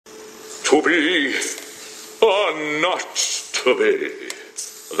To be or not to be.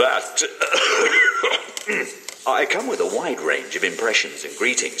 That... I come with a wide range of impressions and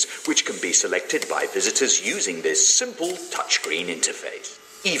greetings, which can be selected by visitors using this simple touchscreen interface.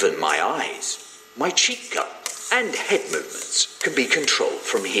 Even my eyes, my cheek cup, and head movements can be controlled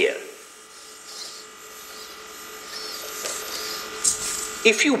from here.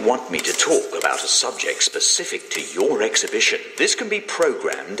 If you want me to talk about a subject specific to your exhibition, this can be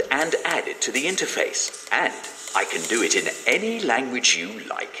programmed and added to the interface, and I can do it in any language you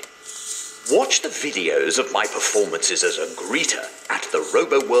like. Watch the videos of my performances as a greeter at the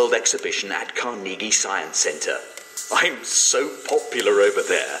RoboWorld exhibition at Carnegie Science Center. I'm so popular over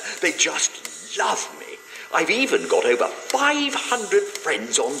there, they just love me. I've even got over 500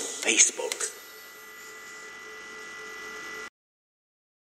 friends on Facebook.